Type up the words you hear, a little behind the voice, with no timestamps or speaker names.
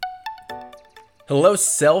Hello,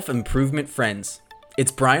 self-improvement friends.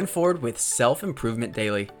 It's Brian Ford with Self-Improvement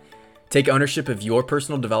Daily. Take ownership of your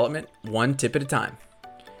personal development one tip at a time.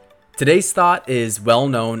 Today's thought is well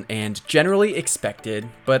known and generally expected,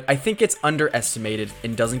 but I think it's underestimated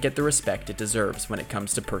and doesn't get the respect it deserves when it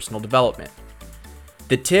comes to personal development.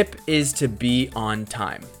 The tip is to be on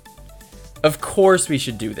time. Of course we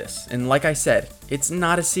should do this, and like I said, it's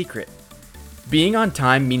not a secret. Being on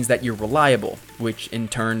time means that you're reliable, which in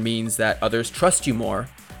turn means that others trust you more,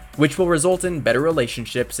 which will result in better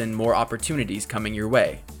relationships and more opportunities coming your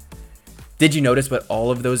way. Did you notice what all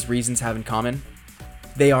of those reasons have in common?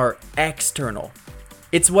 They are external.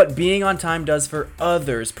 It's what being on time does for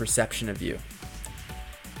others' perception of you.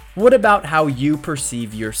 What about how you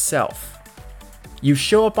perceive yourself? You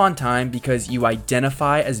show up on time because you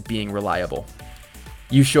identify as being reliable.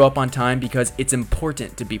 You show up on time because it's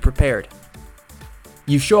important to be prepared.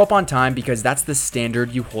 You show up on time because that's the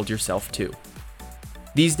standard you hold yourself to.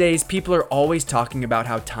 These days, people are always talking about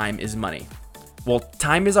how time is money. Well,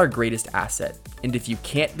 time is our greatest asset, and if you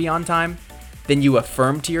can't be on time, then you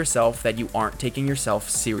affirm to yourself that you aren't taking yourself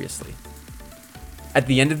seriously. At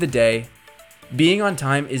the end of the day, being on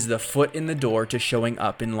time is the foot in the door to showing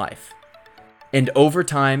up in life. And over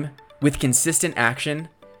time, with consistent action,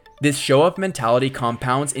 this show-up mentality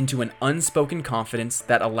compounds into an unspoken confidence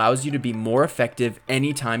that allows you to be more effective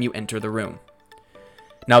anytime you enter the room.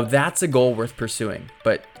 Now that's a goal worth pursuing,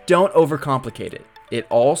 but don't overcomplicate it. It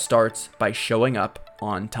all starts by showing up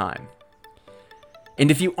on time.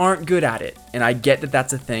 And if you aren't good at it, and I get that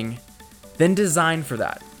that's a thing, then design for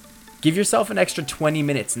that. Give yourself an extra 20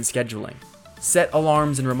 minutes in scheduling. Set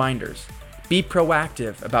alarms and reminders. Be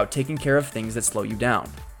proactive about taking care of things that slow you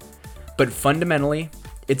down. But fundamentally,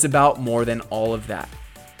 it's about more than all of that.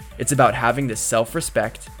 It's about having the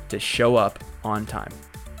self-respect to show up on time.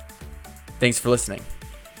 Thanks for listening,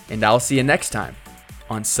 and I'll see you next time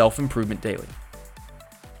on Self-Improvement Daily.